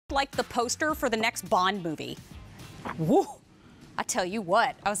looked like the poster for the next Bond movie. Woo! I tell you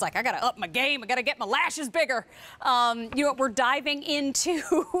what, I was like, I gotta up my game. I gotta get my lashes bigger. You know what? We're diving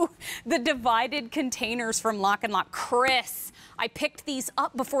into the divided containers from LocknLock. Chris, I picked these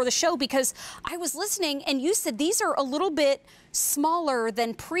up before the show because I was listening and you said these are a little bit smaller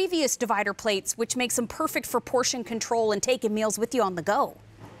than previous divider plates, which makes them perfect for portion control and taking meals with you on the go.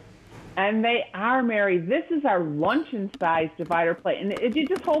 And they are, Mary. This is our luncheon size divider plate. And if you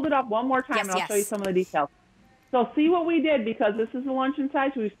just hold it up one more time, yes, and I'll show you some of the details. So see what we did, because this is the luncheon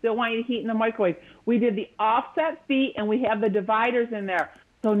size. We still want you to heat in the microwave. We did the offset feet, and we have the dividers in there.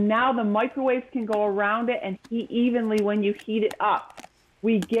 So now the microwaves can go around it and heat evenly when you heat it up.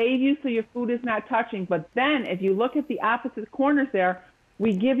 We gave you so your food is not touching. But then if you look at the opposite corners there,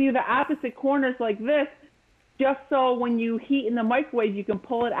 we give you the opposite corners like this, just so when you heat in the microwave, you can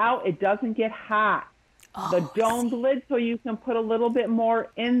pull it out. It doesn't get hot. The domed lid, so you can put a little bit more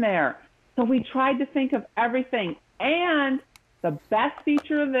in there. So we tried to think of everything. And the best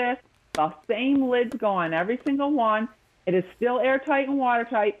feature of this, the same lids go on every single one. It is still airtight and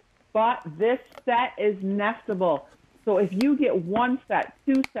watertight, but this set is nestable. So if you get 1 set,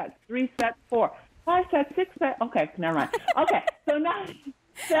 2 sets, 3 sets, 4, 5 sets, 6 sets, okay, never mind. Okay, so now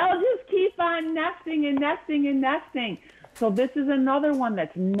they'll just keep on nesting and nesting and nesting. So this is another one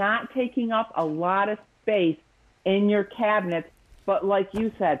that's not taking up a lot of space in your cabinets, but like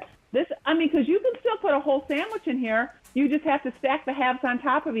you said, this, I mean, because you can still put a whole sandwich in here. You just have to stack the halves on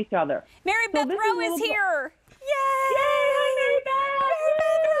top of each other. Mary Beth Rowe is here. Yay! Yay, Mary Beth! Mary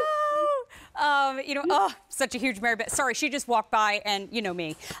Beth Rowe! You know, oh, such a huge Mary Beth. Sorry, she just walked by, and you know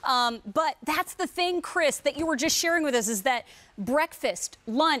me. But that's the thing, Chris, that you were just sharing with us, is that breakfast,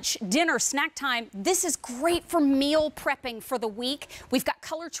 lunch, dinner, snack time, this is great for meal prepping for the week. We've got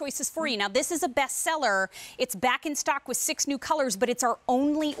color choices for you. Now, this is a bestseller. It's back in stock with 6 new colors, but it's our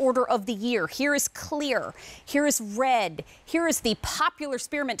only order of the year. Here is clear. Here is red. Here is the popular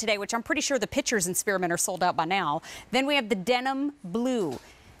spearmint today, which I'm pretty sure the pictures in spearmint are sold out by now. Then we have the denim blue.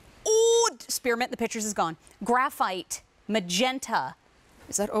 Ooh, spearmint, the pictures is gone. Graphite, magenta.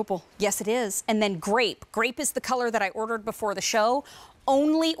 Is that opal? Yes, it is. And then grape. Grape is the color that I ordered before the show.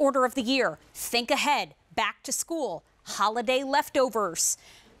 Only order of the year. Think ahead. Back to school. Holiday leftovers.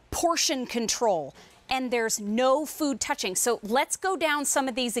 Portion control. And there's no food touching. So let's go down some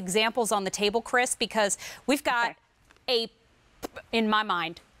of these examples on the table, Chris, because we've got in my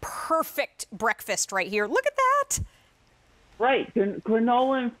mind, perfect breakfast right here. Look at that. Right,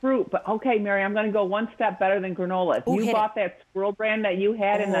 granola and fruit. But okay, Mary, I'm going to go one step better than granola. If you bought that squirrel brand that you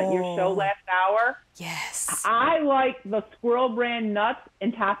had in your show last hour, yes, I like the squirrel brand nuts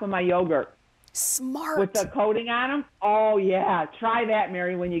on top of my yogurt. Smart. With the coating on them. Oh, yeah. Try that,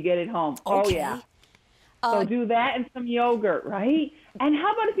 Mary, when you get it home. Okay. Oh, yeah. So do that and some yogurt, right? And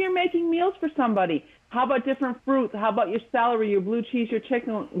how about if you're making meals for somebody? How about different fruits? How about your celery, your blue cheese, your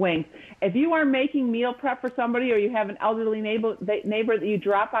chicken wings? If you are making meal prep for somebody, or you have an elderly neighbor that you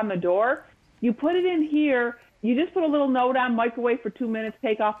drop on the door, you put it in here. You just put a little note on, microwave for 2 minutes,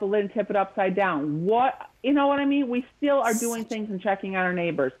 take off the lid and tip it upside down. You know what I mean? We still are doing things and checking on our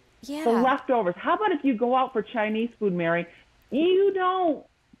neighbors. Yeah. The leftovers. How about if you go out for Chinese food, Mary? You don't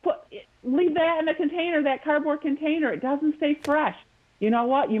leave that in a container, that cardboard container. It doesn't stay fresh. You know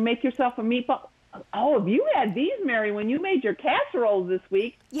what? You make yourself a meatball. Oh, if you had these, Mary, when you made your casseroles this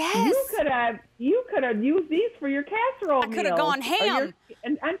week, yes, you could have used these for your casserole meals. I could have gone ham.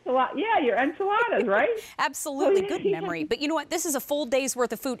 Your enchiladas, right? Absolutely. Good memory. But you know what? This is a full day's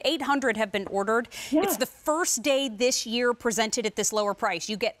worth of food. 800 have been ordered. Yeah. It's the first day this year presented at this lower price.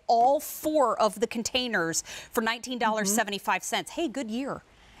 You get all 4 of the containers for $19.75. Hey, good year.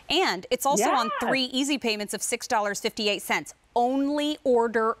 And it's also on 3 easy payments of $6.58. Only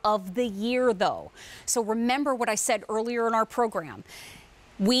order of the year, though. So remember what I said earlier in our program.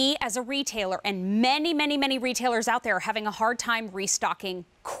 We, as a retailer, and many, many, many retailers out there, are having a hard time restocking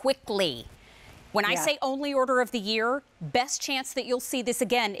quickly. When I say only order of the year, best chance that you'll see this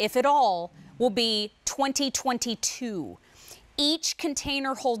again, if at all, will be 2022. Each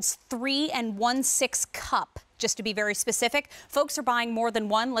container holds 3 1/6 cup, just to be very specific. Folks are buying more than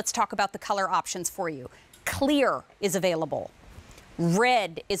one. Let's talk about the color options for you. Clear is available.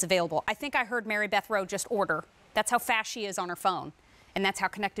 Red is available. I think I heard Mary Beth Rowe just order. That's how fast she is on her phone. And that's how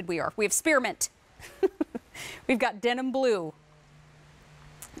connected we are. We have spearmint. We've got denim blue.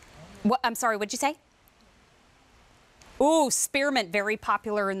 I'm sorry, what'd you say? Ooh, spearmint, very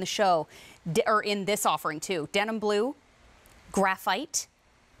popular in the show, or in this offering too. Denim blue, graphite,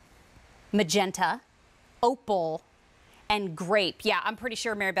 magenta, opal, and grape. Yeah, I'm pretty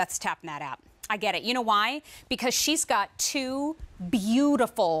sure Mary Beth's tapping that out. I get it. You know why? Because she's got 2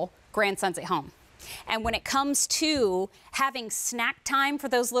 beautiful grandsons at home. And when it comes to having snack time for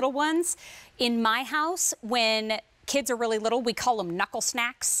those little ones, in my house, when kids are really little, we call them knuckle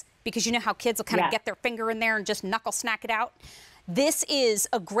snacks, because you know how kids will kind of get their finger in there and just knuckle snack it out. This is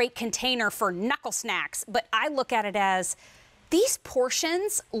a great container for knuckle snacks, but I look at it as these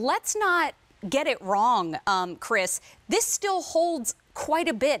portions, let's not get it wrong, Chris. This still holds quite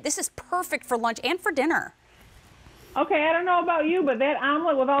a bit. This is perfect for lunch and for dinner. Okay, I don't know about you, but that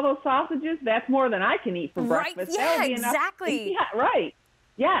omelet with all those sausages, that's more than I can eat for breakfast. Right, yeah, exactly. Yeah, right.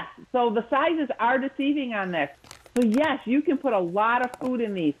 Yes, so the sizes are deceiving on this. So yes, you can put a lot of food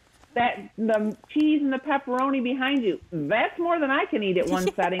in these. The cheese and the pepperoni behind you, that's more than I can eat at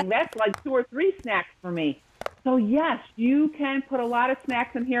one setting. That's like 2 or 3 snacks for me. So yes, you can put a lot of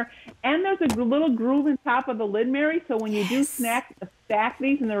snacks in here. And there's a little groove in top of the lid, Mary, so when you do stack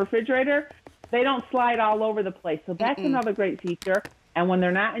these in the refrigerator, they don't slide all over the place. So that's another great feature. And when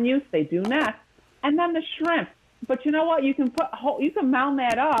they're not in use, they do nest. And then the shrimp. But you know what? You can mound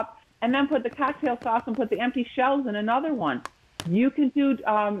that up and then put the cocktail sauce and put the empty shells in another one. You can do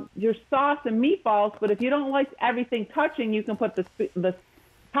your sauce and meatballs, but if you don't like everything touching, you can put the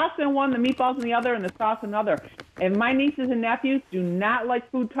pasta in one, the meatballs in the other, and the sauce in another. And my nieces and nephews do not like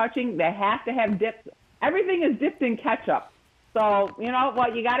food touching. They have to have dips. Everything is dipped in ketchup. So, you know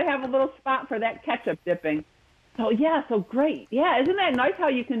what? You got to have a little spot for that ketchup dipping. So, yeah, so great. Yeah, isn't that nice how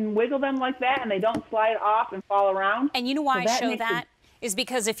you can wiggle them like that and they don't slide off and fall around? And you know why I show that? Is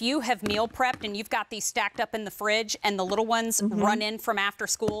because if you have meal prepped and you've got these stacked up in the fridge and the little ones run in from after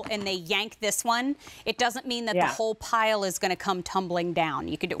school and they yank this one, it doesn't mean that the whole pile is going to come tumbling down.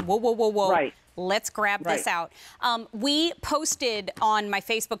 You could do, whoa, whoa, whoa, whoa. Right. Let's grab this out. We posted on my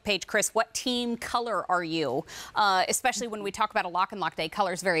Facebook page, Chris, what team color are you? Especially when we talk about a Lock and Lock Day,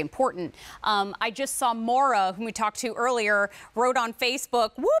 color is very important. I just saw Maura, whom we talked to earlier, wrote on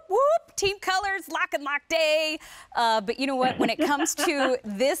Facebook, whoop, whoop, team colors, Lock and Lock Day. But you know what? When it comes to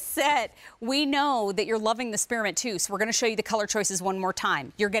this set, we know that you're loving the spearmint too. So we're going to show you the color choices one more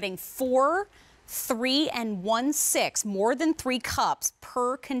time. You're getting 4, 3, and 1/6, more than 3 cups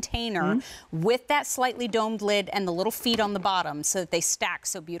per container with that slightly domed lid and the little feet on the bottom so that they stack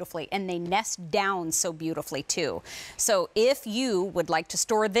so beautifully and they nest down so beautifully too. So if you would like to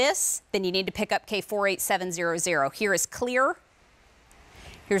store this, then you need to pick up K48700. Here is clear,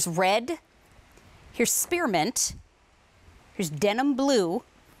 here's red, here's spearmint, here's denim blue,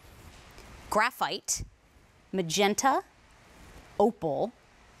 graphite, magenta, opal,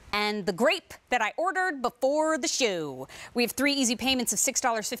 and the grape that I ordered before the show. We have 3 easy payments of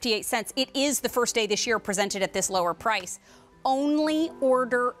 $6.58. It is the first day this year presented at this lower price. Only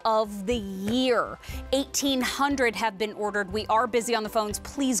order of the year. 1,800 have been ordered. We are busy on the phones.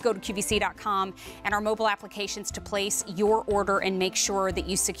 Please go to QVC.com and our mobile applications to place your order and make sure that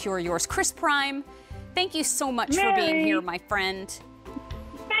you secure yours. Chris Prime, thank you so much for being here, my friend.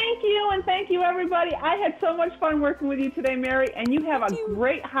 Thank you, and thank you, everybody. I had so much fun working with you today, Mary, and you have a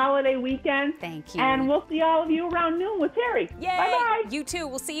great holiday weekend. Thank you. And we'll see all of you around noon with Terry. Yay! Bye-bye. You too.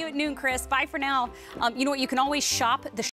 We'll see you at noon, Chris. Bye for now. You know what? You can always shop the